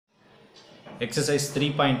Exercise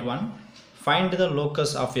 3.1. Find the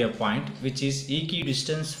locus of a point which is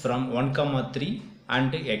equidistant from 1,3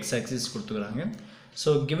 and x-axis கொடுத்துக்கிறாங்க. So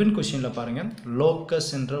given questionல பாருங்க locus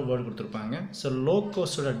என்ற word கொடுத்திருப்பாங்க. So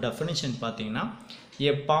locus ஓட definition பார்த்தீங்கன்னா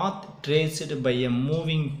a path traced by a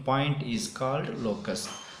moving point is called locus.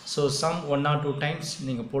 So some 1 or 2 times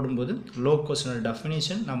நீங்க போடும்போது locus ஓட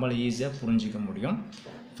definition நம்மால ஈஸியா புரிஞ்சிக்க முடியும்.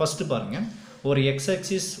 First பாருங்க ஒரு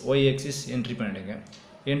x-axis y-axis entry பண்ணிடுங்க.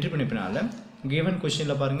 Entry பண்ணி பின்னால given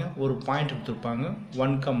questionல பாருங்க ஒரு பாயிண்ட் கொடுத்திருப்பாங்க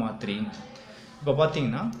 1,3. இப்போ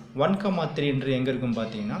பாத்தீங்கன்னா 1,3 என்று எங்க இருக்கும்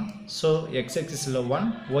பாத்தீங்கன்னா so x axisல 1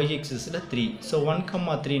 y axisல 3. So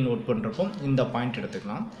 1,3 note பண்றப்போ இந்த பாயிண்ட்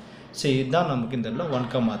எடுத்துக்கலாம். சோ இதுதான் நமக்கு இந்த இடத்துல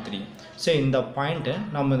 1,3. சோ இந்த பாயிண்ட்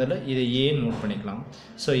நம்ம இதல இதை a நோட் பண்ணிக்கலாம்.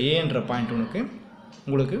 சோ a என்ற பாயிண்ட்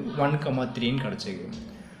உங்களுக்கு 1,3 ன்னு கிடைச்சிருக்கு.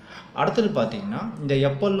 அடுத்து பாத்தீங்கன்னா இந்த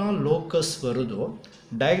எப்பெல்லாம் லோகஸ் வருதோ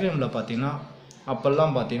டயகிராம்ல பாத்தீங்கன்னா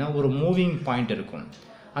அப்பெல்லாம் பாத்தீங்கன்னா ஒரு மூவிங் பாயிண்ட் இருக்கும்.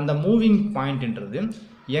 அந்த மூவிங் பாயிண்ட்ன்றது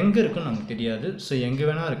எங்க இருக்குன்னு நமக்கு தெரியாது. சோ எங்க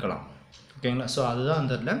வேணா இருக்கலாம். ஓகேங்களா? சோ அதுதான்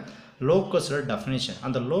அந்த இடத்துல லோகஸோட டெஃபினிஷன்.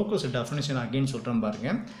 அந்த லோகஸ் டெஃபினிஷன் அகைன் சொல்றேன் பாருங்க.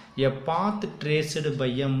 A path traced by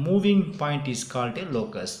a moving point is called a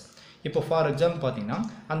locus. இப்போ ஃபார் எக்ஸாம்பிள் பாத்தீங்கன்னா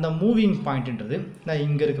அந்த மூவிங் பாயிண்ட்ன்றது நான்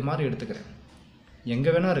இங்க இருக்க மாதிரி எடுத்துக்கிறேன். எங்க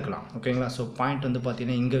வேணா இருக்கலாம். ஓகேங்களா? சோ பாயிண்ட் வந்து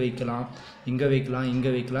பாத்தீங்கன்னா இங்க வைக்கலாம், இங்க வைக்கலாம், இங்க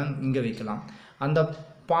வைக்கலாம், இங்க வைக்கலாம். அந்த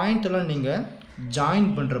பாயிண்ட் எல்லாம் நீங்க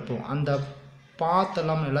ஜாயின் பண்றப்போ அந்த பாத்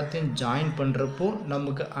எல்லாம் எல்லாத்தையும் ஜாயின் பண்றப்போ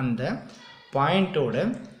நமக்கு அந்த பாயிண்டோட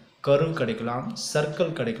கர்வ் கிடைக்கலாம்,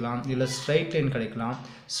 சர்க்கிள் கிடைக்கலாம், இல்ல ஸ்ட்ரைட் லைன் கிடைக்கலாம்.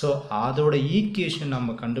 சோ அதோட ஈக்குவேஷன்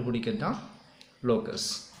நம்ம கண்டுபிடிக்கிறது தான் லோகஸ்.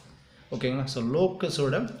 ஓகேங்களா? So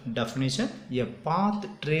லோகஸோட definition a path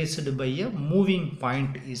traced by a moving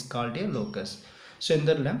point is called a locus. So இந்த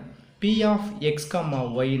இடத்துல p of x,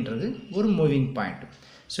 y ன்றது ஒரு மூவிங் பாயிண்ட்.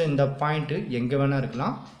 சோ இந்த பாயிண்ட் எங்க வேணா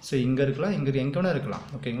இருக்கலாம். சோ இங்க இருக்கலாம், இங்க எங்க வேணா இருக்கலாம்.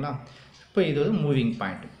 ஓகேங்களா? இப்போ இது ஒரு மூவிங்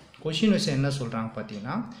பாயிண்ட். क्वेश्चन வைஸ் என்ன சொல்றாங்க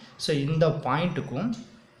பாத்தீங்கன்னா சோ இந்த பாயிண்ட்க்கும்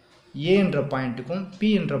a என்ற பாயிண்ட்க்கும்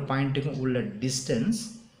p என்ற பாயிண்ட்க்கும் உள்ள டிஸ்டன்ஸ்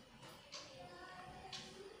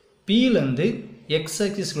p ல இருந்து x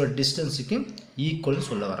ஆக்சிஸ் உள்ள டிஸ்டன்ஸ்க்கு ஈக்குவல்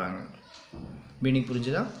சொல்ல வராங்க. மீனிங்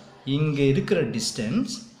புரிஞ்சுதா? இங்க இருக்கிற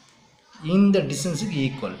டிஸ்டன்ஸ் இந்த டிஸ்டன்ஸ்க்கு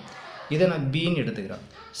ஈக்குவல். இத நான் b ன்னு எடுத்துக்கிறேன்.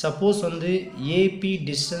 சப்போஸ் வந்து AP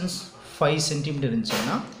டிஸ்டன்ஸ் 5 cm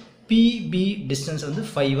இருந்துச்சுன்னா PB டிஸ்டன்ஸ் வந்து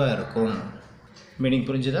 5 ஆ இருக்கும். மீனிங்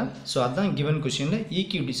புரிஞ்சுதா? சோ அதான் given questionல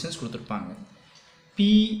EQ டிஸ்டன்ஸ் கொடுத்திருப்பாங்க.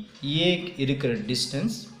 PA இருக்கிற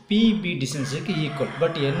டிஸ்டன்ஸ் PB டிஸ்டன்ஸ்க்கு ஈக்குவல்.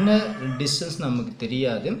 பட் என்ன டிஸ்டன்ஸ் நமக்கு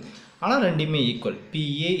தெரியாது. ஆனா ரெண்டுமே ஈக்குவல்.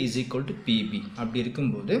 PA = PB. அப்படி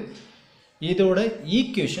இருக்கும்போது இதோட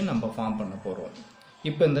ஈக்குவேஷன் நம்ம ஃபார்ம் பண்ண போறோம்.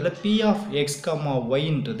 இப்போ இந்த p of x, y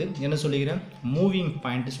ன்றது என்ன சொல்லிக்கிறேன்? மூவிங்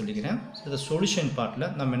பாயிண்ட் சொல்லிக்கிறேன். இந்த சொல்யூஷன் பார்ட்ல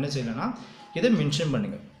நம்ம என்ன செய்யலாம்னா இதை மென்ஷன்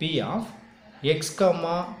பண்ணுங்க. p of x,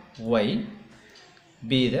 y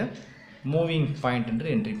be the moving point என்று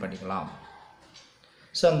என்ட்ரி பண்ணிக்கலாம்.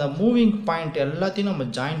 சோ அந்த மூவிங் பாயிண்ட் எல்லாத்தையும் நம்ம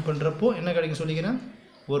ஜாயின் பண்றப்போ என்ன கிடைக்கும் சொல்லிக்கிறேன்?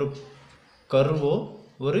 ஒரு கர்வோ,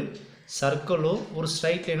 ஒரு சர்க்கிளோ, ஒரு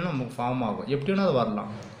ஸ்ட்ரைட் லைனோ நமக்கு ஃபார்ம் ஆகும். எப்படி வேணா அது வரலாம்.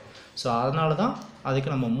 சோ அதனால தான்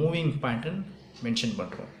அதுக்கு நம்ம மூவிங் பாயிண்ட் மென்ஷன்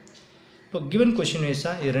பண்றோம். இப்போ given question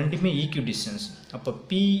வைஸா இது ரெண்டுமே ஈக்வி டிஸ்டன்ஸ். அப்ப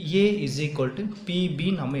PA = PB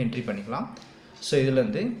நம்ம என்ட்ரி பண்ணிக்கலாம். சோ இதுல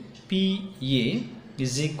இருந்து PA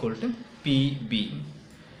 = PB.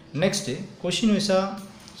 நெக்ஸ்ட் क्वेश्चन வைஸா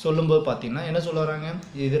சொல்லும்போது பாத்தீங்கன்னா என்ன சொல்ல வராங்க?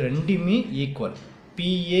 இது ரெண்டுமே ஈக்குவல்.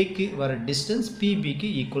 PA க்கு வர டிஸ்டன்ஸ் PB க்கு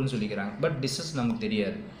ஈக்குவல்னு சொல்லிக்கிறாங்க. பட் டிஸ்டன்ஸ் நமக்கு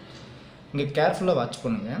தெரியாது. இங்க கேர்ஃபுல்லா வாட்ச்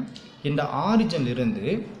பண்ணுங்க. இந்த ஆரிஜின்ல இருந்து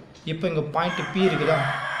இப்போ இங்க பாயிண்ட் P இருக்குதா?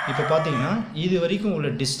 இப்போ பாத்தீங்கன்னா இது வரைக்கும் உள்ள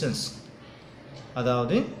டிஸ்டன்ஸ்,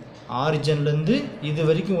 அதாவது ஆரிஜின்ல இருந்து இது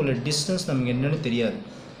வரைக்கும் உள்ள டிஸ்டன்ஸ் நமக்கு என்னன்னு தெரியாது.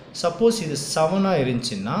 சப்போஸ் இது 7 ஆ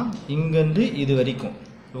இருந்துச்சுன்னா இங்க இருந்து இது வரைக்கும்,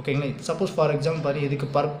 ஓகேங்களா? சப்போஸ் ஃபார் எக்ஸாம்பிள் பாருங்க, இதுக்கு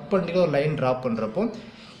பர்பெண்டிகுலர் ஒரு லைன் டிரா பண்றப்போ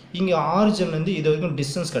இங்க ஆரிஜின்ல இருந்து இது வரைக்கும்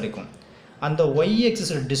டிஸ்டன்ஸ் கிடைக்கும். அந்த y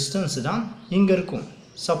axis டிஸ்டன்ஸ் தான் இங்க இருக்கும்.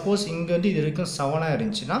 சப்போஸ் இங்க இருந்து இது வரைக்கும் 7 ஆ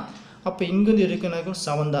இருந்துச்சுன்னா அப்ப இங்க இருந்து இதுக்கு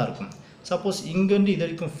 7 தான் இருக்கும். சப்போஸ் இங்க இருந்து இது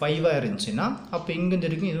வரைக்கும் 5 ஆ இருந்துச்சுன்னா அப்ப இங்க இருந்து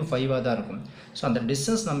வரைக்கும் இது 5 ஆ தான் இருக்கும். சோ அந்த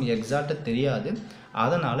டிஸ்டன்ஸ் நமக்கு எக்ஸாக்ட்டா தெரியாது.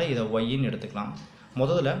 அதனால இத y ன்னு எடுத்துக்கலாம்.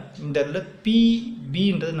 முதல்ல இந்த இடத்துல PB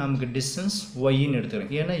ன்றது நமக்கு டிஸ்டன்ஸ் y ன்னு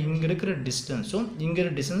எடுத்துக்கிறோம். ஏன்னா இங்க இருக்கிற டிஸ்டன்ஸும் இங்க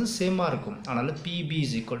இருக்கிற டிஸ்டன்ஸ் சேமா இருக்கும். அதனால PB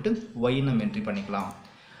 = y நம்ம என்ட்ரி பண்ணிக்கலாம்.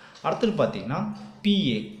 அடுத்து பாத்தீங்கன்னா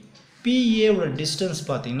PA ஓட டிஸ்டன்ஸ்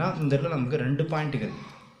பாத்தீங்கன்னா இந்த இடத்துல நமக்கு ரெண்டு பாயிண்ட் இருக்கு.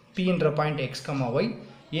 P என்ற பாயிண்ட் x, y,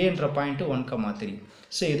 A என்ற பாயிண்ட் 1,3.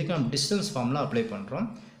 சோ இதுக்கு நம்ம டிஸ்டன்ஸ் ஃபார்முலா அப்ளை பண்றோம்.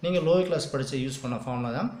 நீங்க லோயர் கிளாஸ் படிச்ச யூஸ் பண்ண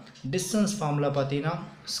ஃபார்முலா தான். டிஸ்டன்ஸ் ஃபார்முலா பாத்தீங்கன்னா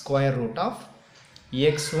square root of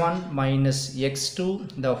x1 - x2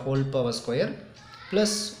 the whole power square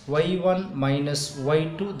plus y1 -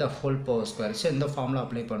 y2 the whole power square. So இந்த ஃபார்முலா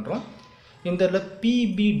அப்ளை பண்றோம். இந்த இடத்துல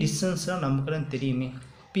பிபி டிஸ்டன்ஸ்னால் நமக்குலாம் தெரியுமே,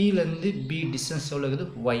 பிலேருந்து பி டிஸ்டன்ஸ் எவ்வளோ இருக்குது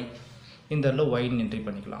ஒய், இந்த இடத்துல ஒய்ன்னு என்ட்ரி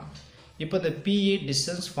பண்ணிக்கலாம். இப்போ இந்த பிஏ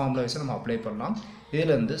டிஸ்டன்ஸ் ஃபார்முலா வைஸை நம்ம அப்ளை பண்ணலாம்.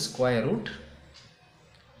 இதிலேருந்து ஸ்கொயர் ரூட்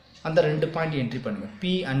அந்த 2 பாயிண்ட் என்ட்ரி பண்ணுங்கள்,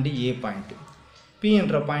 B and A point. B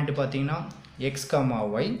என்ற பாயிண்ட் பார்த்தீங்கன்னா எக்ஸ் கமா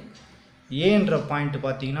ஒய், ஏ என்ற பாயிண்ட்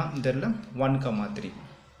பார்த்தீங்கன்னா இந்த இடத்துல 1,3.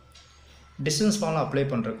 டிஸ்டன்ஸ் ஃபார்முலா அப்ளை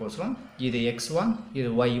பண்ணுறக்கோசரம் இது x1 இது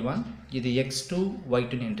y1 இது x2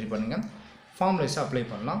 y2 என்ட்ரி பண்ணுங்கள். ஃபார்முலா வைஸாக அப்ளை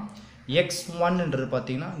பண்ணலாம். x1ன்றது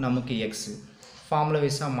பார்த்தீங்கன்னா நமக்கு x, ஃபார்முலா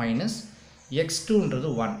வைஸாக minus, x2ன்றது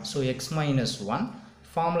 1, so x minus 1,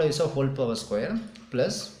 formula வைஸாக whole power square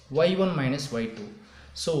plus y1 minus y2,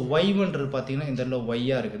 so y1ன்றது பார்த்தீங்கன்னா இந்த இடத்துல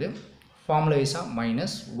ஒய்யாக இருக்குது, ஃபார்முலா வைஸாக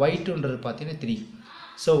மைனஸ், y2ன்றது பார்த்தீங்கன்னா 3,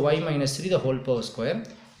 so y minus 3 the whole power square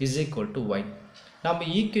is equal to y. நம்ம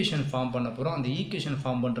ஈக்குவேஷன் ஃபார்ம் பண்ண போகிறோம். அந்த ஈக்குவேஷன்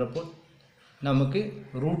ஃபார்ம் பண்ணுறப்போ நமக்கு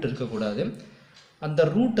ரூட் இருக்கக்கூடாது. அந்த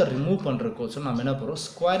ரூட்டை ரிமூவ் பண்ணுறக்கோசம் நம்ம என்ன பண்ணுறோம்,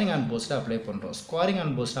 ஸ்கொயரிங் அண்ட் போஸ்ட்டில் அப்ளை பண்ணுறோம். ஸ்கொயரிங்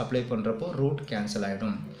அண்ட் போஸ்ட்டில் அப்ளை பண்ணுறப்போ ரூட் கேன்சல்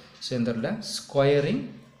ஆகிடும். ஸோ இந்த இடத்துல ஸ்கொயரிங்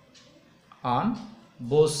ஆன்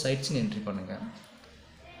போத் சைட்ஸ்னு என்ட்ரி பண்ணுங்கள்.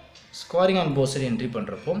 Squaring on both side entry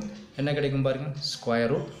பண்ணுறப்போ என்ன கிடைக்கும் பாருங்கள்,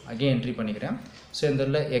 ஸ்கொயர் ரூட் அகெயின் என்ட்ரி பண்ணிக்கிறேன். ஸோ இந்த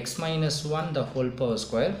இடத்துல X minus 1 the whole power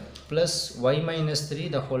square plus Y minus 3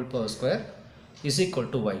 the whole power square is equal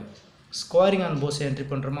to y. Squaring on both side entry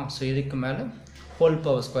பண்ணுறோமா, so இதுக்கு மேலே ஹோல்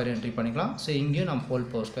பவர் ஸ்கொயர் என்ட்ரி பண்ணிக்கலாம். So இங்கேயும் நம்ம whole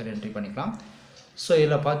power square entry பண்ணிக்கலாம். So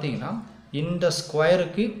இதில் பார்த்தீங்கன்னா இந்த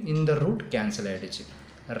ஸ்கொயருக்கு இந்த ரூட் கேன்சல் ஆகிடுச்சு.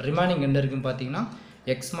 ரிமைனிங் என்ன இருக்குன்னு பார்த்தீங்கன்னா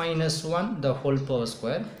X minus 1 the whole power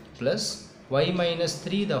square plus y minus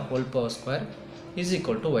 3 the whole power square is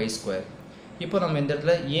equal to y square. இப்போ நம்ம இந்த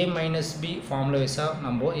இடத்துல a minus b ஃபார்முலா வைஸாக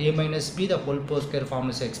நம்ம a minus b the whole power square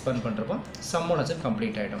formula expand பண்ணுறப்போ சம்மோட answer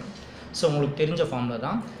complete ஆகிடும். So உங்களுக்கு தெரிஞ்ச ஃபார்முலா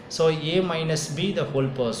தான். So a minus b the whole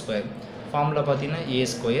power square formula பார்த்தீங்கன்னா a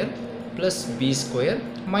square plus b square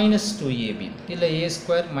minus 2ab, இல்லை a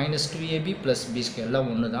square minus 2ab plus b square எல்லாம்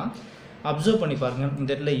ஒன்று தான். அப்சர்வ் பண்ணி பாருங்கள், இந்த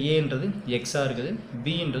இடத்துல ஏன்றது எக்ஸாக இருக்குது,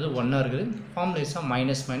 பின்றது 1ஆக இருக்குது, ஃபார்முலா வைஸாக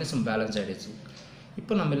மைனஸ் மைனஸ் பேலன்ஸ் ஆகிடுச்சு.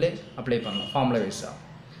 இப்போ நம்மளே அப்ளை பண்ணலாம் ஃபார்முலா வைஸாக.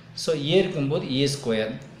 ஸோ ஏ இருக்கும்போது ஏ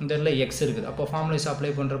ஸ்கொயர், இந்த இடத்துல எக்ஸ் இருக்குது, அப்போ ஃபார்முலா வைஸாக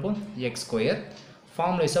அப்ளை பண்ணுறப்போ எக்ஸ் ஸ்கொயர்,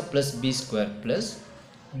 ஃபார்முலா வைஸாக plus B square plus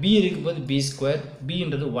B இருக்கும்போது பி ஸ்கொயர்,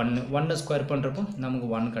 பின்றது 1 ஸ்கொயர் பண்ணுறப்போ நமக்கு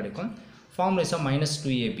 1 கிடைக்கும். ஃபார்முலா வைஸாக minus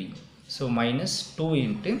 2ab, so minus 2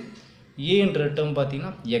 into ஏன்ற டேர்ம்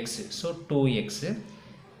பார்த்தீங்கன்னா எக்ஸு, ஸோ 2x,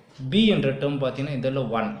 b என்ற டேர்ம் பார்த்தீங்கன்னா இந்த இடத்துல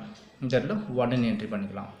 1, இந்த இடத்துல 1ன்னு என்ட்ரி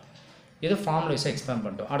பண்ணிக்கலாம். இதை ஃபார்முலா வைஸாக எக்ஸ்பேண்ட்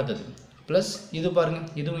பண்ணிட்டோம். அடுத்தது ப்ளஸ் இது பாருங்கள்,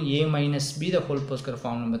 இதுவும் a minus be the whole power square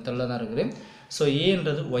formula மெத்தடில் தான் இருக்குது. ஸோ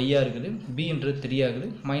ஏன்றது ஒய்யாக இருக்குது, பின்றது 3 ஆகுது,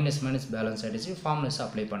 மைனஸ் மைனஸ் பேலன்ஸ் ஆகிடுச்சு. ஃபார்முலா வைஸாக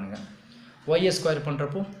அப்ளை பண்ணுங்கள். ஒய்யை ஸ்கொயர்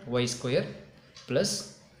பண்ணுறப்போ Y square plus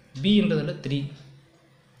பின்றதில்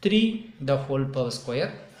 3 the whole power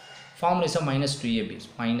square, formula வைஸாக மைனஸ் 2ab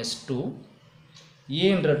மைனஸ் 2,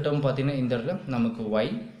 ஏன்ற டேர்ம் பார்த்தீங்கன்னா இந்த இடத்துல நமக்கு ஒய்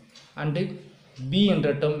அண்டு பி என்ற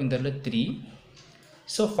டேர்ம் இந்த இடத்துல 3.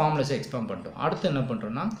 ஸோ ஃபார்முலாஸை எக்ஸ்பேண்ட் பண்ணிட்டோம். அடுத்து என்ன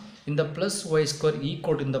பண்ணுறோன்னா இந்த ப்ளஸ் ஒய் ஸ்கொயர்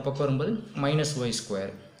ஈக்குவல் இந்த பக்கம் வரும்போது minus Y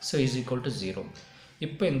square, so is equal to 0.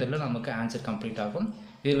 இப்போ இந்த இடத்துல நமக்கு ஆன்சர் கம்ப்ளீட் ஆகும்.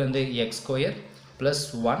 இதிலேருந்து X square plus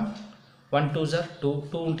 1 2s are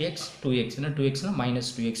 2 into x 2x, 2xனா minus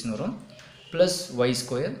 2xன்னு வரும், ப்ளஸ் ஒய்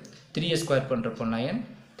ஸ்கொயர் 3 ஸ்கொயர் பண்ணுறப்போ 9,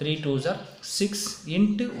 3 2s are 6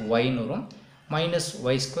 இன்ட்டு ஒய்ன்னு வரும், minus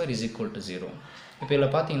Y square is equal to 0. இப்போ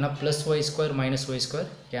இதில் பார்த்தீங்கன்னா plus Y square minus Y square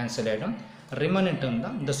cancel ஆகிடும். Remaining term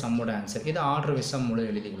தான் இந்த சம்மோட answer. இதை ஆர்டர் வைஸாக மூலம்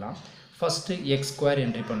எழுதிக்கலாம். ஃபஸ்ட்டு எக்ஸ் ஸ்கொயர்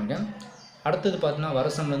என்ட்ரி பண்ணுங்கள். அடுத்தது பார்த்தீங்கன்னா வர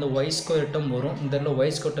சம்லேருந்து ஒய் ஸ்கொயர் டேர்ம் வரும். இந்த இடத்துல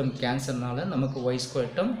ஒய் ஸ்கொயர் டேர்ம் கேன்சல்னால நமக்கு ஒய்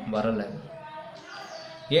ஸ்கொயர் டேர்ம் வரலை.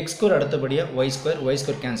 எக்ஸ் ஸ்கொயர் அடுத்தபடியாக ஒய்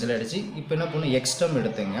ஸ்கொயர் கேன்சல் ஆகிடுச்சு. இப்போ என்ன பண்ணணும், எக்ஸ் டேர்ம்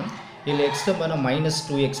எடுத்துங்க. இதில் எக்ஸ் டேர்ம் பண்ணால் மைனஸ்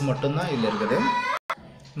 2x மட்டும்தான் இதில் இருக்குது.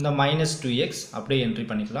 இந்த மைனஸ் 2x அப்படியே என்ட்ரி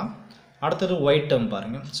பண்ணிக்கலாம். அடுத்தது ஒய் டேர்ம்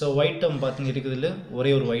பாருங்கள். ஸோ ஒய் டேர்ம் பார்த்தீங்கன்னா இருக்குதுல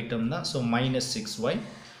ஒரே ஒரு ஒய் டேர்ம் தான், ஸோ மைனஸ் 6y.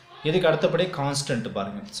 இதுக்கு அடுத்தபடியே கான்ஸ்டன்ட்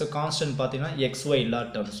பாருங்கள். ஸோ கான்ஸ்டன்ட் பார்த்தீங்கன்னா xy எல்லா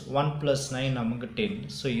டேர்ம்ஸ் 1 + 9 நமக்கு 10.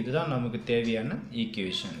 ஸோ இதுதான் நமக்கு தேவையான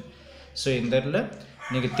ஈக்குவேஷன். ஸோ இந்த இடத்துல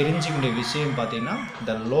நீங்கள் தெரிஞ்சிக்க வேண்டிய விஷயம் பார்த்தீங்கன்னா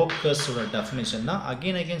இந்த லோக்கஸோட டெஃபினேஷன் தான்.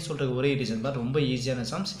 அகெயின் சொல்கிற ஒரே ரீசன் தான், ரொம்ப ஈஸியான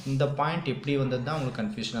சம்ஸ். இந்த பாயிண்ட் எப்படி வந்தது தான் உங்களுக்கு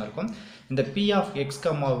கன்ஃபியூஷனாக இருக்கும். இந்த P of x,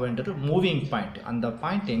 y moving point, அந்த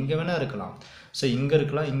பாயிண்ட் எங்கே வேணால் இருக்கலாம். ஸோ இங்கே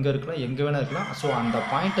இருக்கலாம், இங்கே இருக்கலாம், எங்கே வேணால் இருக்கலாம். ஸோ அந்த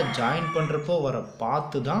பாயிண்ட்டை ஜாயின் பண்ணுறப்போ வர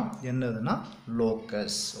பார்த்து தான் என்னதுன்னா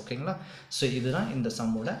லோக்கஸ். ஓகேங்களா? ஸோ இதுதான் இந்த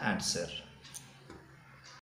சம்மோட ஆன்சர்.